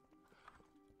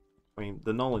 I mean,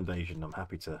 the Gnoll invasion, I'm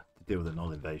happy to deal with the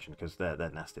Gnoll invasion because they're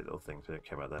nasty little things. We don't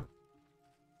care about them.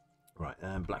 Right,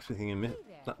 blacksmithing and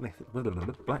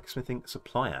blacksmithing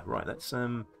supplier. Right, let's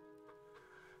go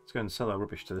and sell our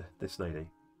rubbish to this lady.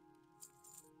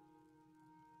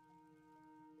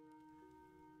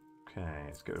 Okay,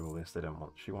 let's get rid of all this. They don't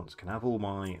want. She wants. Can have all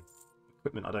my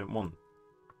equipment I don't want.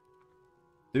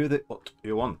 Do with it what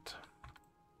you want.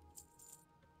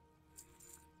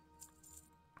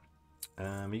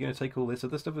 Are you going to take all this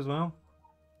other stuff as well?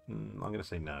 I'm going to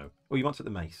say no. Oh, you want to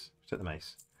take the mace. Take the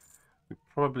mace. We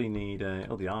probably need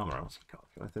the armor. Else. God,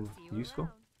 anything useful?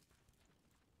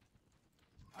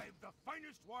 I have the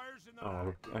finest wires in the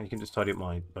Oh, you can just tidy up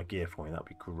my gear for me. That'd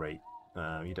be great.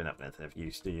 You don't have anything of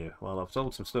use, do you? Well, I've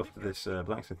sold some stuff to this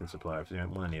blacksmithing supplier if you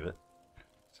don't want any of it.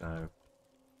 So,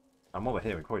 and while we're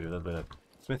here, we probably do a little bit of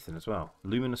smithing as well.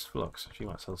 Luminous Flux. She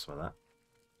might sell some of that.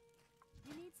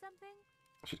 You need something?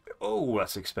 Oh,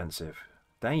 that's expensive.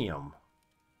 Damn.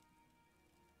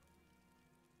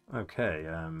 Okay,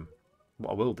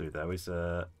 what I will do though is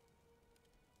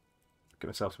get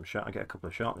myself some I get a couple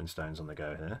of sharpening stones on the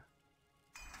go here.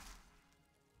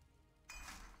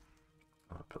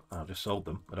 I've just sold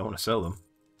them. I don't want to sell them.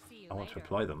 I want to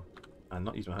apply them and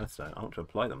not use my hearthstone. I want to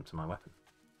apply them to my weapon.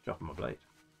 Sharpen my blade.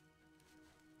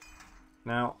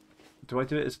 Now, do I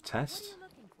do it as a test?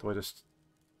 Do I just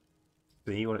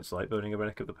see what it's like burning a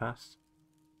relic of the past?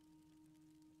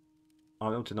 I'm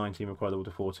level to 19, require level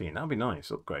to 14. That'd be nice.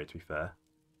 Upgrade, to be fair.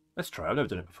 Let's try. I've never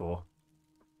done it before.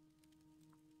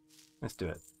 Let's do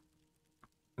it.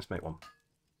 Let's make one.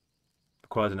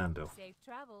 Requires an anvil. Safe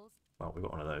travels. Well, we've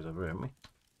got one of those over here, haven't we?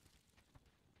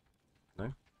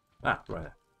 No? Ah, right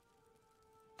there.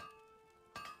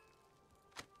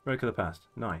 Relic of the past.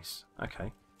 Nice.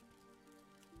 Okay.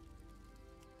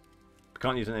 We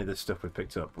can't use any of this stuff we've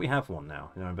picked up. We have one now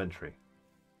in our inventory.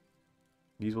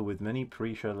 Usable with many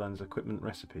pre-Shadowlands equipment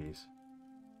recipes.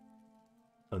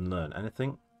 Unlearn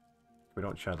anything? We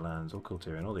don't Shadowlands, or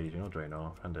Culturian, or Legion, or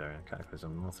Draenor, Pandarian,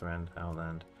 Cataclysm, Northrend,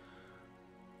 Howland.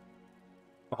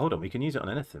 Oh, hold on, we can use it on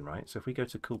anything, right? So if we go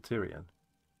to Culturian,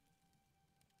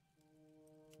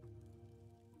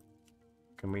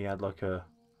 can we add like a...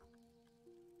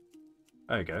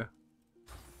 There you go.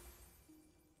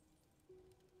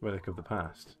 Relic of the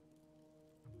past.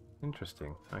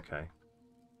 Interesting, okay.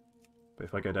 But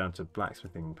if I go down to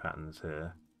blacksmithing patterns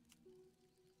here,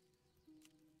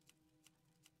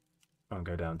 I'll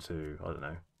go down to, I don't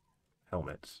know,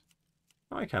 helmets.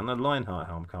 Oh, I can. The Lionheart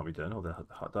helm can't be done, or the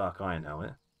Dark Iron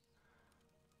helmet.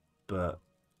 But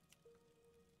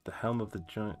the helm of the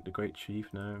giant, the Great Chief,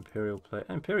 no. Imperial plate.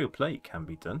 Imperial plate can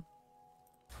be done.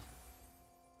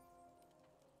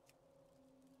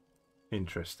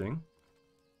 Interesting.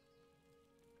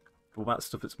 What about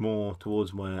stuff that's more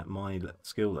towards my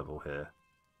skill level here?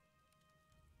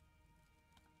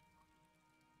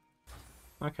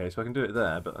 Okay, so I can do it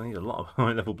there, but I need a lot of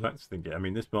high-level blacksmithing gear. I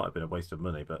mean, this might have been a waste of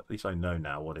money, but at least I know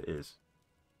now what it is.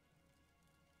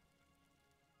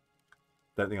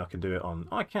 Don't think I can do it on...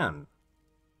 Oh, I can!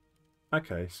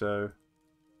 Okay, so...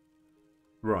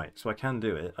 Right, so I can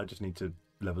do it. I just need to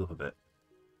level up a bit.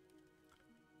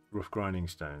 Rough grinding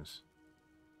stones.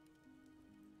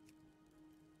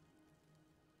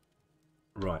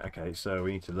 Right, okay, so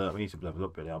we need to level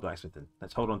up really our blacksmithing.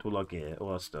 Let's hold on to all our gear, all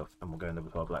our stuff, and we'll go and level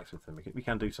up our blacksmithing. We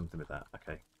can do something with that.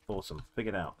 Okay, awesome.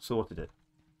 Figured out. Sorted it.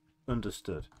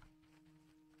 Understood.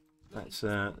 That's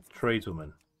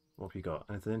tradeswoman. What have you got?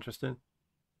 Anything interesting?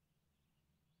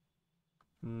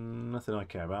 Nothing I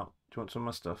care about. Do you want some of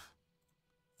my stuff?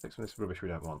 Take some of this rubbish we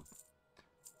don't want.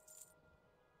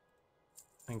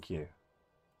 Thank you.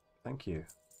 Thank you.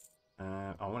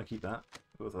 I want to keep that.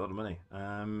 Worth a lot of money.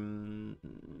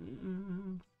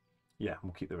 Yeah,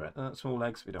 we'll keep the rest. Small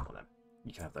legs, we don't want them.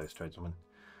 You can have those, tradeswoman.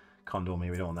 Condor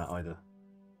me, we don't want that either.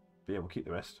 But yeah, we'll keep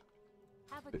the rest.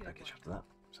 Bit package after that.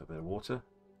 So a bit of water.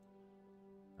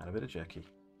 And a bit of jerky.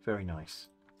 Very nice.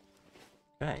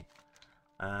 Okay.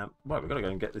 Right, we've got to go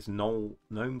and get this gnome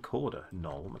corder.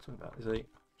 Knoll, what am I talking about? There's a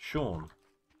Sean.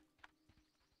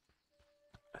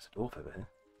 There's a dwarf over here.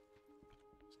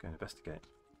 Let's go and investigate.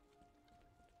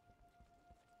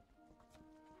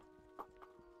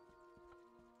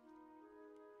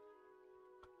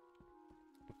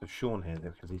 There's Sean here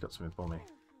because he got something for me.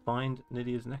 Find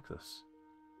Nydia's necklace.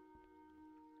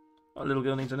 Oh, little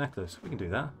girl needs a necklace. We can do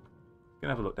that. We can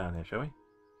have a look down here, shall we?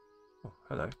 Oh,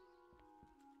 hello.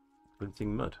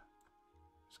 Glinting mud.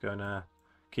 Let's go and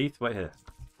Keith, wait here.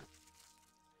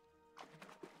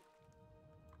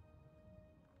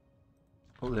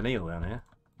 Oh, there's an eel down here.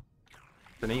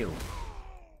 It's an eel.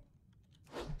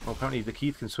 Oh, apparently the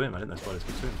Keith can swim. I didn't know spiders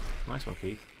could swim. Nice one,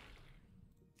 Keith.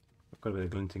 I've got a bit of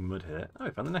glinting mud here. Oh,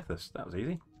 we found the necklace. That was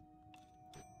easy.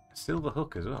 A silver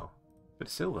hook as well. Bit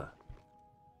of silver.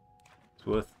 It's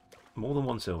worth more than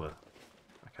 1 silver.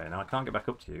 Okay, now I can't get back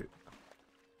up to you.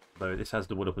 Though this has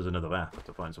the wood up as another path. I have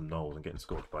to find some knolls and getting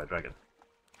scorched by a dragon.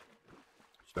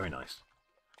 It's very nice.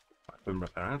 Right, boom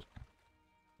right around.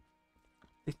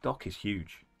 This dock is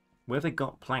huge. Where have they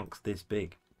got planks this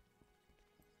big?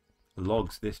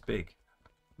 Logs this big?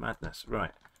 Madness.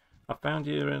 Right. I found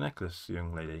you a necklace,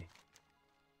 young lady.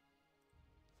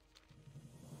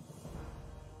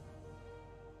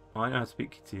 I know how to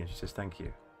speak to you, and she says thank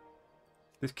you.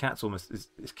 This cat's almost... This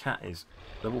cat is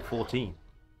level 14.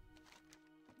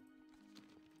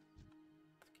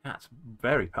 The cat's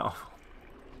very powerful.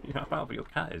 You know how powerful your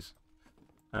cat is.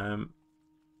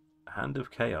 Hand of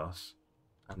Chaos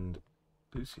and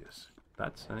Lucius.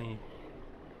 That's any...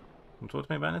 Want to talk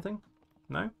to me about anything?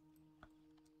 No?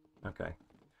 Okay.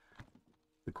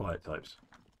 The quiet types.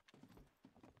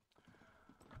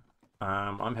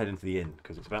 I'm heading to the inn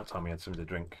because it's about time we had something to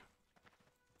drink.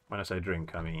 When I say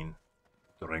drink, I mean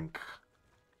drink.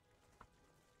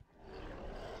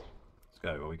 Let's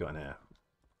go. What we got in here?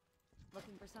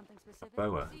 Looking for something specific? A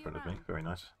boa in front of me. Very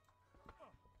nice.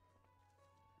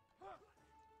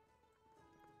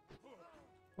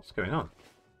 What's going on?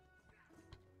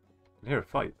 I can hear a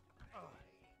fight.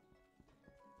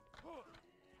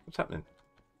 What's happening?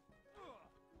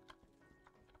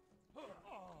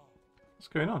 What's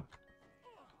going on?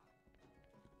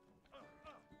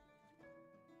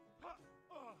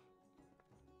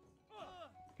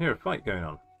 I hear a fight going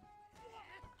on.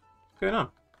 What's going on?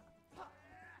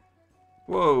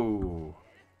 Whoa!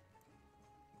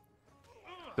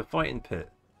 The fighting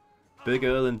pit. Big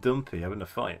Earl and Dumpy having a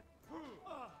fight.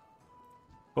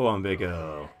 Go on, Big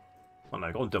Earl. Oh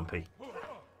no, go on, Dumpy. I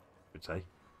would say.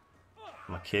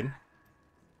 My kin.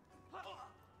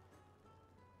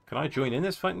 Can I join in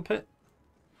this fighting pit?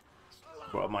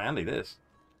 Brought up my Andy, this.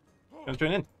 Can I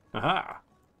join in? Aha!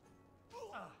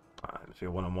 Alright, let's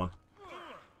feel one-on-one.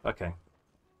 Okay.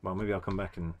 Well, maybe I'll come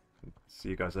back and see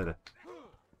you guys later.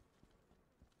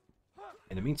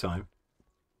 In the meantime,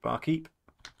 barkeep.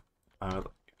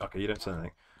 Okay, you don't say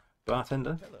anything.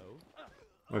 Bartender. Hello.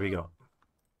 What have you got?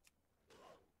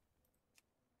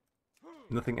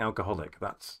 Nothing alcoholic.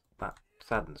 That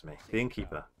saddens me. The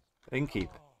innkeeper. Innkeep.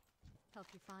 Help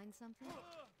you find something?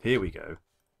 Here we go.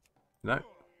 No.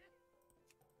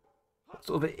 What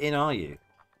sort of an inn are you?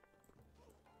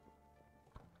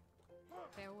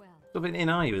 Farewell. What sort of an inn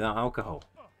are you without alcohol?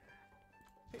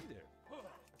 Hey there.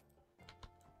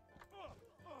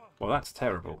 Well, that's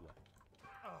terrible.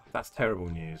 That's terrible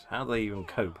news. How do they even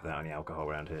cope without any alcohol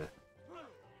around here?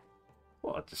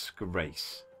 What a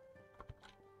disgrace.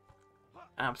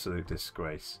 Absolute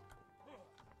disgrace.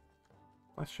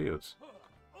 Nice shields.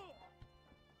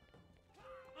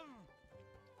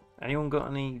 Anyone got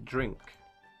any drink?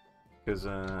 Because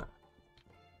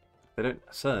they don't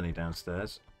sell any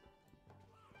downstairs.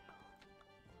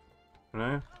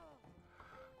 No?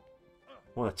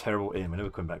 What a terrible inn. We're never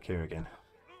coming back here again.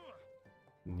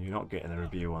 You're not getting a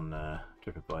review on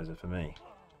TripAdvisor for me.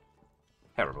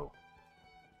 Terrible.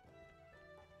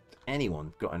 Has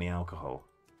anyone got any alcohol?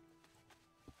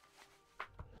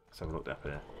 Let's have a look up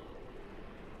here.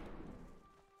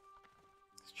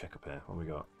 Let's check up here. What have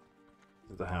we got?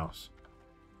 This is the house.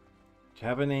 Do you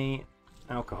have any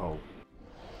alcohol?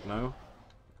 No?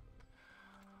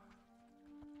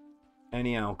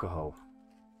 Any alcohol?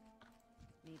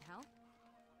 Need help?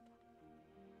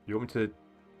 You want me to...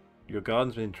 Your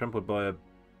garden's been trampled by a...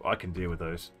 I can deal with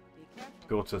those. Be careful.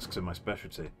 Gore tusks are my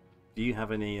specialty. Do you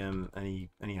have any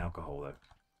alcohol though?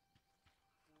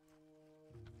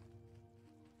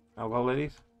 Alcohol,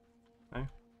 ladies? No?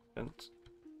 Gents?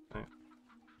 No?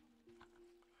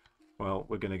 Well,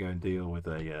 we're gonna go and deal with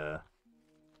a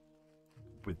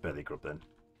with belly grub then.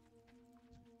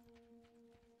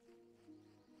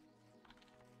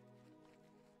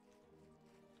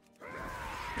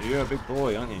 You're a big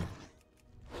boy, aren't you?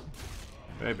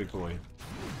 Very big boy.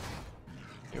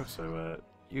 You're so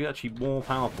you're actually more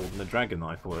powerful than the dragon that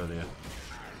I fought earlier.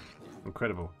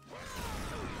 Incredible.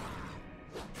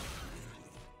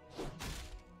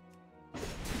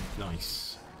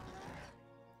 Nice.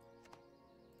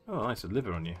 Oh, nice, a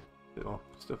liver on you. Bit more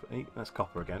stuff. That's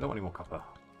copper again. Don't want any more copper.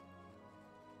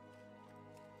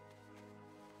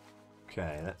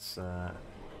 Okay, let's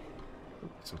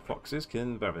some foxes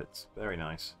killing rabbits. Very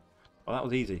nice. Oh, that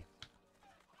was easy.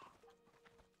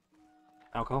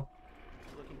 Alcohol?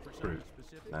 Fruit.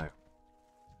 No.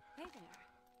 Hey there.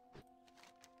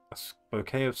 A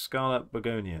bouquet of scarlet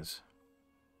begonias.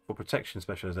 For protection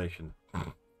specialization.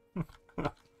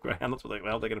 Great, I'm not sure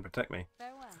how they're going to protect me.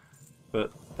 Farewell.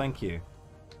 But thank you.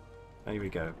 There we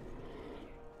go.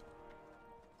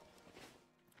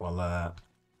 Well, I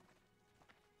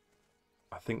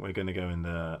think we're going to go in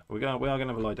the... We are going to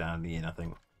have a lie down in the inn, I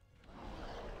think.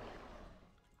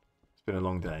 It's been a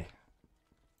long day.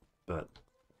 But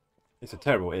it's a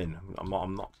terrible inn. I'm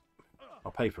not...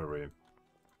 I'll pay for a room.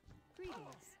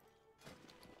 Greetings.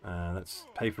 Let's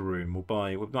pay for a room.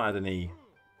 We've not had any...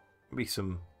 Maybe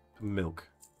some milk.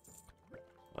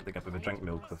 I think I've ever drank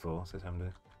milk before, says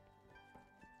Hamdir.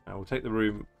 We'll take the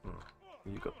room...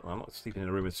 Well, I'm not sleeping in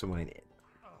a room with someone in it.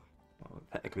 Well,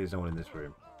 technically there's no one in this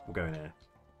room. We'll go in here.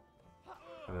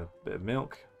 Have a bit of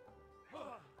milk.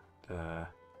 Bit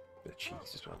of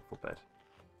cheese as well for bed.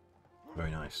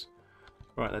 Very nice.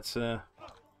 Right, let's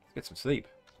get some sleep.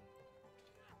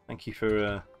 Thank you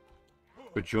for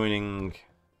joining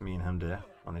me and Hamdir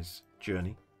on his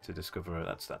journey to discover...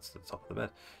 That's the top of the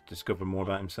bed. Discover more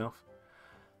about himself.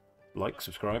 Like,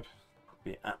 subscribe.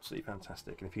 Be absolutely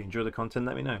fantastic. And if you enjoy the content,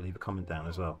 let me know. Leave a comment down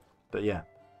as well. But yeah,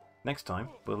 next time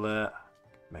we'll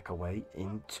make our way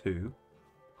into...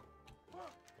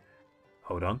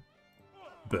 Hold on.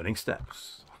 Burning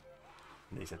Steps.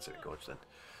 He said so gorgeous then.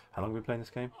 How long have we been playing this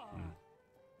game?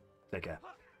 Take care.